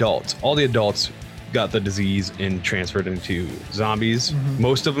all adults. All the adults got the disease and transferred into zombies. Mm-hmm.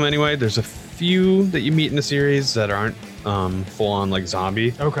 Most of them anyway. There's a few that you meet in the series that aren't full-on like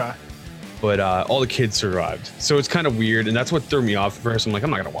zombie. Okay. But all the kids survived. So it's kind of weird, and that's what threw me off at first. I'm like, I'm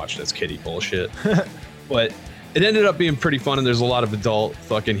not going to watch this kiddie bullshit. But it ended up being pretty fun, and there's a lot of adult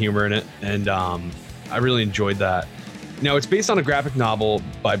fucking humor in it, and I really enjoyed that. Now, it's based on a graphic novel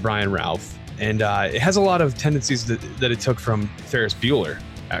by Brian Ralph, and it has a lot of tendencies that it took from Ferris Bueller,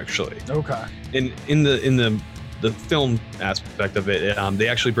 actually. Okay. And in the film aspect of it, they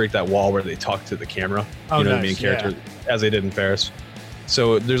actually break that wall where they talk to the camera, nice, the main character, as they did in Ferris.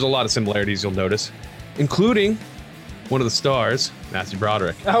 So there's a lot of similarities you'll notice, including one of the stars, Matthew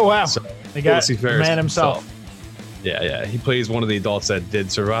Broderick. Oh, wow. So they got the man himself. Yeah. He plays one of the adults that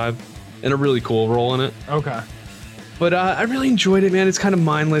did survive, and a really cool role in it. Okay. But I really enjoyed it, man. It's kind of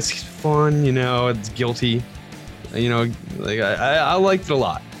mindless. It's fun, it's guilty. I liked it a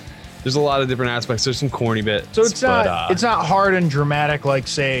lot. There's a lot of different aspects. There's some corny bits. So it's not hard and dramatic like,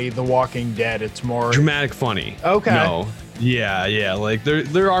 say, The Walking Dead. It's more dramatic, funny. Okay. No. Yeah. Like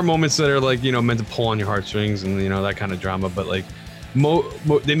there are moments that are like, meant to pull on your heartstrings and that kind of drama. But like,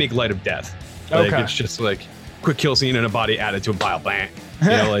 they make light of death. Like, okay. It's just like quick kill scene and a body added to a pile. Bang.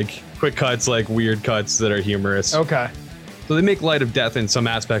 Like quick cuts, like weird cuts that are humorous. Okay. So they make light of death in some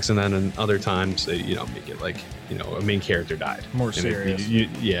aspects, and then in other times they, make it like, a main character died. More serious.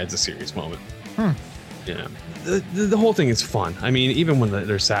 It's a serious moment. Yeah. The whole thing is fun. I mean, even when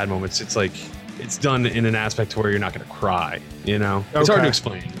there's sad moments, it's like, it's done in an aspect where you're not going to cry, It's hard to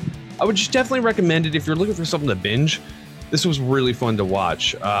explain. I would just definitely recommend it if you're looking for something to binge. This was really fun to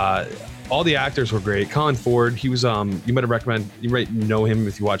watch. All the actors were great. Colin Ford, he was, you might know him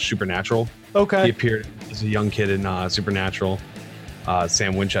if you watch Supernatural. Okay. He appeared as a young kid in Supernatural.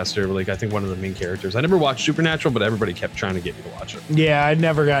 Sam Winchester, like I think one of the main characters. I never watched Supernatural, but everybody kept trying to get me to watch it. Yeah, I'd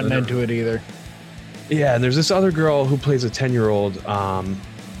never gotten into it either. Yeah, and there's this other girl who plays a 10-year-old,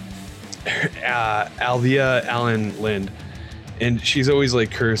 Alvia Allen Lind, and she's always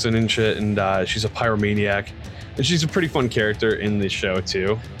like cursing and shit, and she's a pyromaniac, and she's a pretty fun character in the show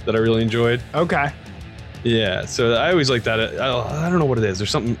too that I really enjoyed. Okay. Yeah, so I always like that. I don't know what it is.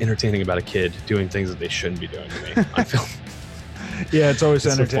 There's something entertaining about a kid doing things that they shouldn't be doing to me. I feel. Yeah, it's always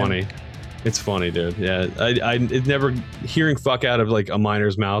entertaining. So funny. It's funny, dude. Yeah, it never hearing fuck out of like a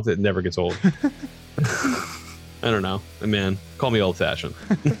minor's mouth. It never gets old. I don't know, man. Call me old-fashioned.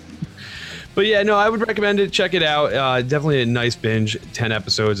 But yeah, no, I would recommend it. Check it out. Definitely a nice binge. 10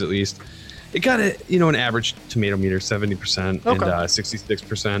 episodes at least. It got an average tomato meter, 70%, and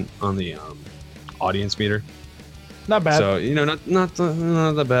 66% on the audience meter. Not bad. So, not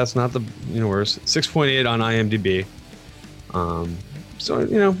the best, not the worst. 6.8 on IMDb.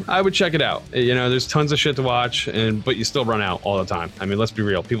 So, I would check it out. There's tons of shit to watch, but you still run out all the time. I mean, let's be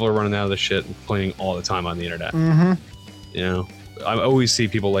real. People are running out of this shit and playing all the time on the internet. I always see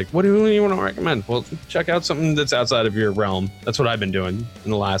people like, what do you want to recommend? Well, check out something that's outside of your realm. That's what I've been doing in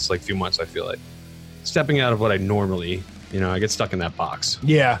the last few months, I feel like. Stepping out of what I normally, I get stuck in that box.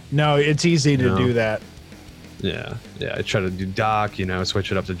 Yeah, no, it's easy to do that. Yeah. I try to do doc,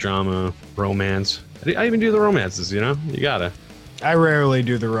 switch it up to drama, romance. I even do the romances, you gotta. I rarely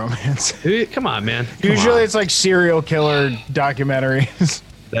do the romance. Come on, man. Usually it's like serial killer documentaries.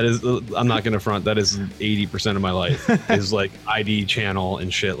 That is, I'm not going to front, that is 80% of my life is like ID channel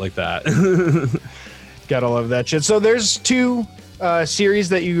and shit like that. Gotta love that shit. So there's 2 series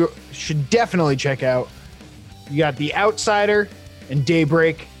that you should definitely check out. You got The Outsider and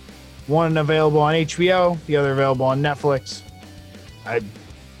Daybreak. One available on HBO, the other available on Netflix. I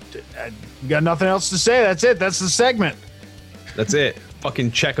got nothing else to say. That's it. That's the segment. That's it.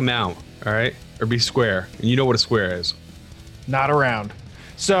 Fucking check them out, all right? Or be square. And you know what a square is. Not around.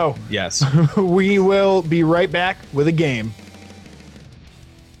 So, yes, we will be right back with a game.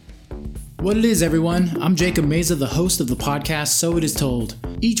 What it is, everyone. I'm Jacob Meza, the host of the podcast So It Is Told.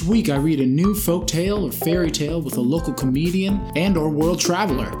 Each week I read a new folk tale or fairy tale with a local comedian and or world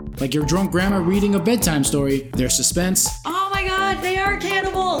traveler. Like your drunk grandma reading a bedtime story, there's suspense. Oh my god, they are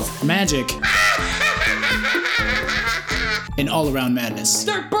cannibals! Magic. And all-around madness.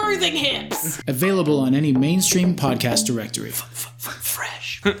 They're birthing hips! Available on any mainstream podcast directory.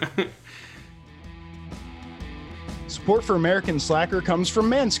 Fresh. Support for American Slacker comes from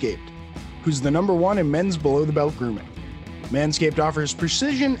Manscaped, who's the #1 in men's below-the-belt grooming. Manscaped offers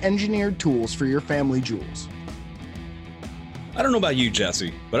precision-engineered tools for your family jewels. I don't know about you,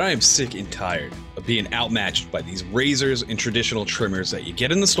 Jesse, but I am sick and tired of being outmatched by these razors and traditional trimmers that you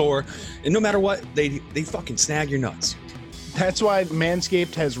get in the store, and no matter what, they fucking snag your nuts. That's why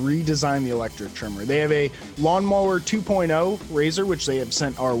Manscaped has redesigned the electric trimmer. They have a Lawnmower 2.0 razor, which they have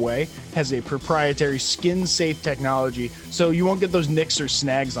sent our way, has a proprietary skin-safe technology, so you won't get those nicks or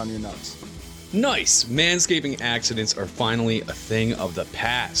snags on your nuts. Nice! Manscaping accidents are finally a thing of the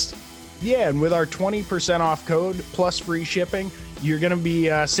past. Yeah, and with our 20% off code plus free shipping, you're going to be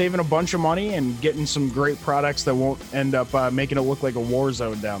saving a bunch of money and getting some great products that won't end up making it look like a war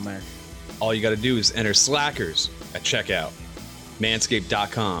zone down there. All you got to do is enter Slackers at checkout.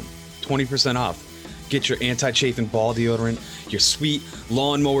 Manscaped.com. 20% off. Get your anti-chafing ball deodorant, your sweet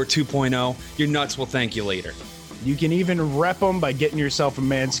Lawnmower 2.0. Your nuts will thank you later. You can even rep them by getting yourself a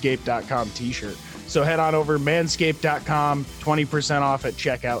Manscaped.com t-shirt. So head on over Manscaped.com, 20% off at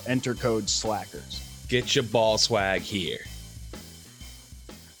checkout, enter code SLACKERS. Get your ball swag here.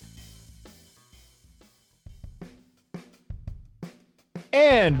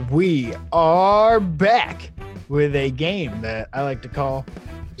 And we are back with a game that I like to call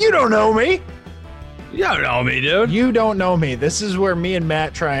You Don't Know Me. You don't know me, dude. You don't know me. This is where me and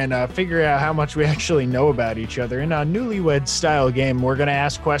Matt try and figure out how much we actually know about each other. In a newlywed style game, we're going to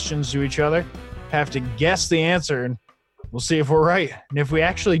ask questions to each other, have to guess the answer, and we'll see if we're right. And if we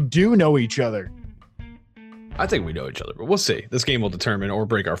actually do know each other. I think we know each other, but we'll see. This game will determine or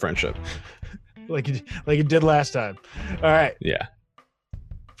break our friendship. like it did last time. All right. Yeah.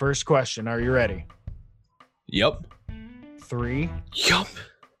 First question. Are you ready? Yup. 3. Yup.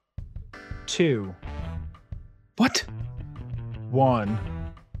 2. What? 1.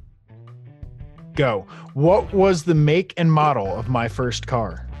 Go. What was the make and model of my first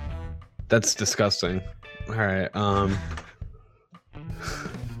car? That's disgusting. All right.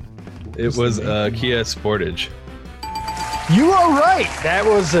 It was a Kia Sportage. You are right. That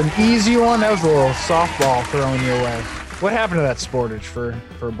was an easy one. That was a little softball thrown your way. What happened to that Sportage for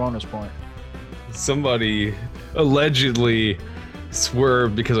a bonus point? Somebody allegedly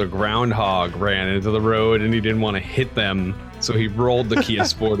swerved because a groundhog ran into the road and he didn't want to hit them, so he rolled the Kia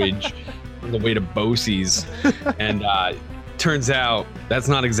Sportage on the way to Bosie's. And turns out that's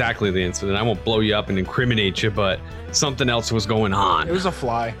not exactly the incident. I won't blow you up and incriminate you, but something else was going on. It was a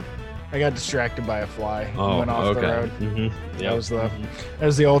fly. I got distracted by a fly. Oh, went off okay. the road. Mm-hmm. Yep. That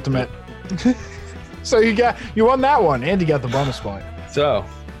was the ultimate. So you won that one, and you got the bonus point. So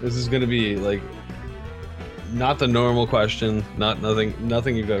this is gonna be like not the normal question,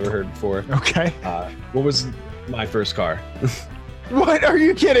 nothing you've ever heard before. Okay. What was my first car? What? Are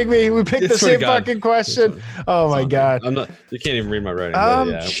you kidding me? We picked the same fucking question. Oh my god. I'm not. You can't even read my writing.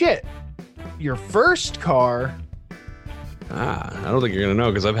 Yeah. Shit. Your first car. I don't think you're gonna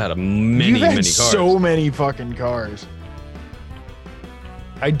know because I've had many You've had cars. So many fucking cars.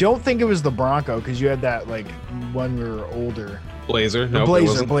 I don't think it was the Bronco because you had that like when we were older. Blazer. The Nope,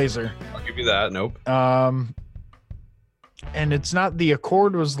 Blazer. I'll give you that. Nope. And it's not the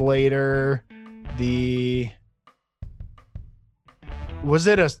Accord was later. Was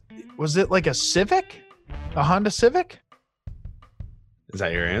it like a Civic? A Honda Civic? Is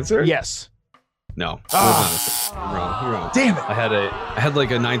that your answer? Yes. No. Wrong. You're wrong. Damn it. I had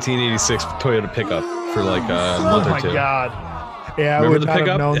like a 1986 Toyota pickup for like a month or two. Oh my god. Yeah, I Remember would the not have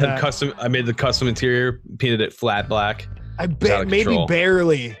pickup? known It had that. custom. I made the custom interior, painted it flat black. Maybe control.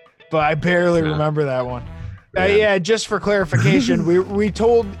 barely, but I barely remember that one. Yeah, just for clarification, we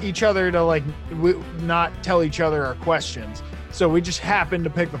told each other to like not tell each other our questions, so we just happened to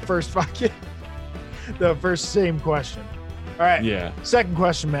pick the first same question. All right. Yeah. Second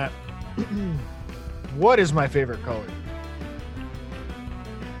question, Matt. What is my favorite color?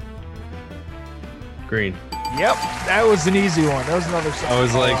 Green. Yep, that was an easy one. That was another. I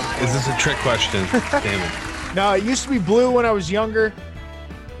was like, is this a trick question? Damn it. No, it used to be blue when I was younger,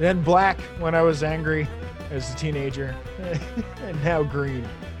 then black when I was angry as a teenager, and now green.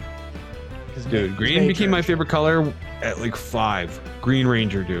 Dude, green became my favorite color at like 5. Green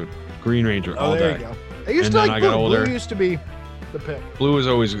Ranger, dude. Green Ranger all there day. You go. I used And to then like I blue. got older. Blue used to be the pick. Blue was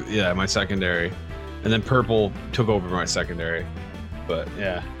always, my secondary. And then purple took over my secondary. But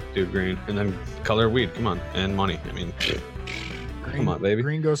yeah, dude, green. And then color weed, come on. And money. I mean, come on, baby.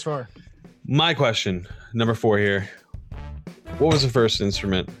 Green goes far. My question, number 4 here. What was the first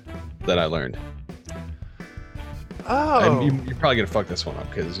instrument that I learned? Oh. You're probably going to fuck this one up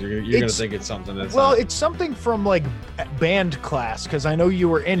because you're going to think it's something that's it's something from like band class because I know you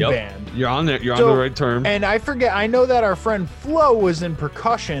were in band. You're on there. You're on the right term. And I forget. I know that our friend Flo was in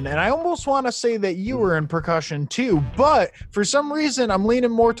percussion, and I almost want to say that you were in percussion too. But for some reason, I'm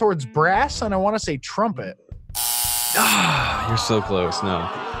leaning more towards brass, and I want to say trumpet. You're so close. No,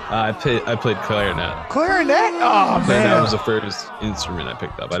 I played clarinet. Clarinet? Oh man, Clarinet was the first instrument I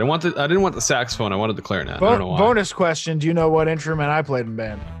picked up. I didn't want the saxophone. I wanted the clarinet. I don't know why. Bonus question: do you know what instrument I played in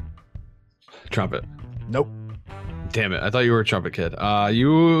band? Trumpet. Nope. Damn it! I thought you were a trumpet kid.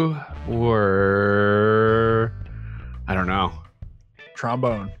 You were. I don't know.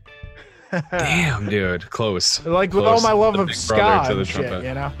 Trombone. Damn, dude, close. Like with Close. all my love The of big ska brother to and the shit, trumpet.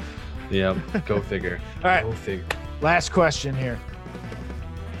 you know. Yep. Go figure. All right. Go figure. Last question here.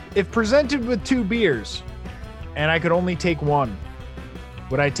 If presented with 2 beers and I could only take one,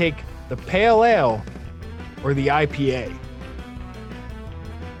 would I take the pale ale or the IPA?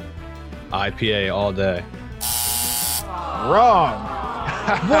 IPA all day. Wrong.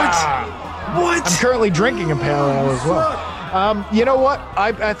 What? I'm currently drinking a pale ale as well. You know what?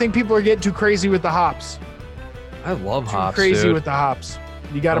 I think people are getting too crazy with the hops. I love hops. Crazy dude. with the hops.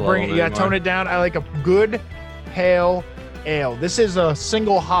 You got to I bring love it. it You got to tone anymore. it down. I like a good pale ale. This is a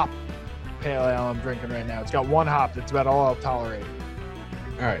single hop pale ale I'm drinking right now. It's got 1 hop. That's about all I'll tolerate.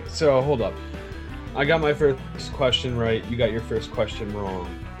 All right, so hold up. I got my first question right. You got your first question wrong.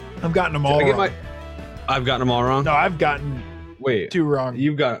 I've gotten them all wrong. I've gotten them all wrong. No, I've gotten Wait. 2 wrong.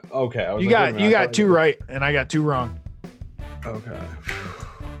 You got okay. I was You like, got wait a minute, you I got thought 2 right, and I got 2 wrong. Okay.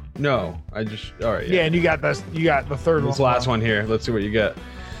 No, I just all right. Yeah, and you got the third This one. last one here. Let's see what you get.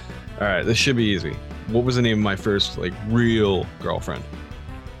 All right, this should be easy. What was the name of my first like real girlfriend?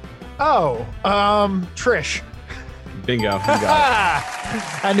 Oh, Trish. Bingo. You got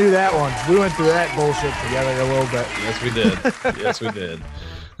I knew that one. We went through that bullshit together a little bit. it. Yes, we did. Yes, we did.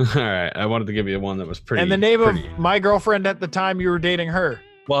 All right, I wanted to give you one that was pretty. And the name pretty. of my girlfriend at the time, you were dating her.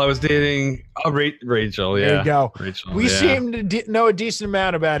 Well, I was dating Rachel. Yeah. There you go. Rachel. We yeah. seem to know a decent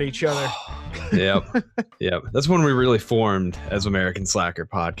amount about each other. Yep. Yep. That's when we really formed as American Slacker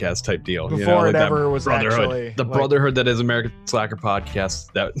podcast type deal. Before it that ever was brotherhood. actually, the like- brotherhood that is American Slacker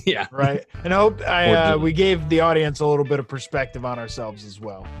podcast. That yeah. Right. And I hope we gave the audience a little bit of perspective on ourselves as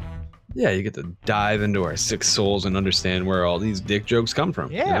well. Yeah, you get to dive into our sick souls and understand where all these dick jokes come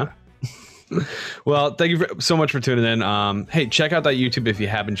from. Yeah. You know? Well, thank you so much for tuning in. Hey, check out that YouTube if you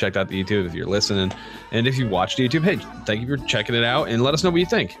haven't checked out the YouTube, if you're listening. And if you watched YouTube, hey, thank you for checking it out and let us know what you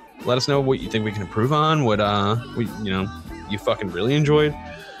think. Let us know what you think we can improve on, what you fucking really enjoyed.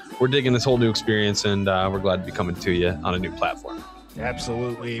 We're digging this whole new experience and we're glad to be coming to you on a new platform.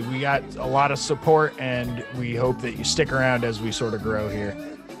 Absolutely. We got a lot of support and we hope that you stick around as we sort of grow here.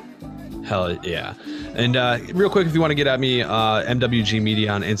 Hell yeah. And real quick, if you want to get at me, MWG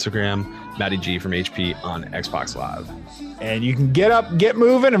Media on Instagram, Matty G from HP on Xbox Live. And you can get up, get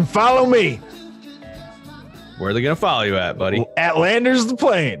moving, and follow me. Where are they going to follow you at, buddy? At Landers the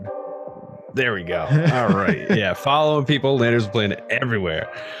Plane. There we go. All right. Yeah. Follow people. Landers playing everywhere.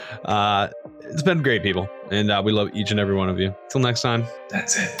 It's been great, people. And we love each and every one of you. Till next time.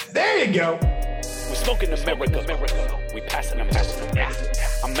 That's it. There you go. We're smoking America. We passing America.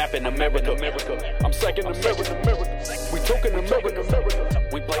 I'm mapping America. I'm stacking America. We talking America.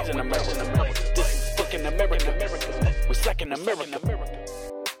 We blazing America. This is fucking America. We're stacking America.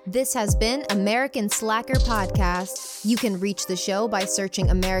 This has been American Slacker Podcast. You can reach the show by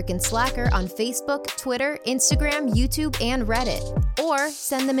searching American Slacker on Facebook, Twitter, Instagram, YouTube, and Reddit. Or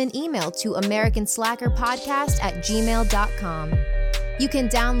send them an email to americanslackerpodcast@gmail.com. You can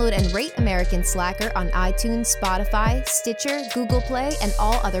download and rate American Slacker on iTunes, Spotify, Stitcher, Google Play, and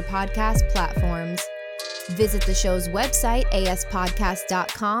all other podcast platforms. Visit the show's website,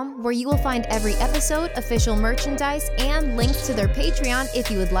 aspodcast.com, where you will find every episode, official merchandise, and links to their Patreon if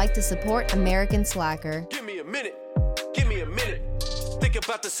you would like to support American Slacker. Give me a minute. Think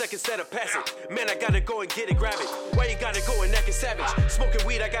about the second set of passing. Man, I gotta go and get it, grab it. Why you gotta go and act a savage? Smoking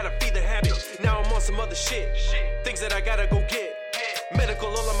weed, I gotta feed the habit. Now I'm on some other shit. Things that I gotta go get. Medical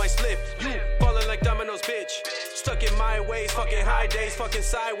all on my slip. You ballin' like dominoes, bitch. Stuck in my ways, fucking high days, fucking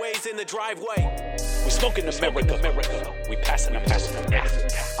sideways in the driveway. We smoking America. We passing America.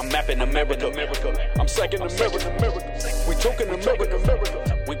 I'm mapping America. I'm stacking America. We talking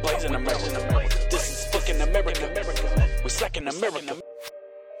America. We blazing America. This is fucking America. We're stacking America.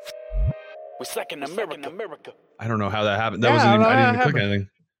 We're stacking America. I don't know how that happened. That wasn't even, I didn't even click anything.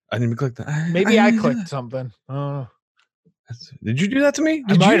 I didn't even click that. Maybe I clicked something. Did you do that to me?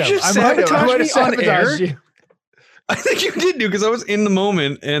 I might have sabotaged air? you. I think you did, because I was in the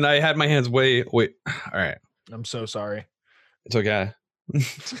moment and I had my hands way. All right. I'm so sorry. It's okay.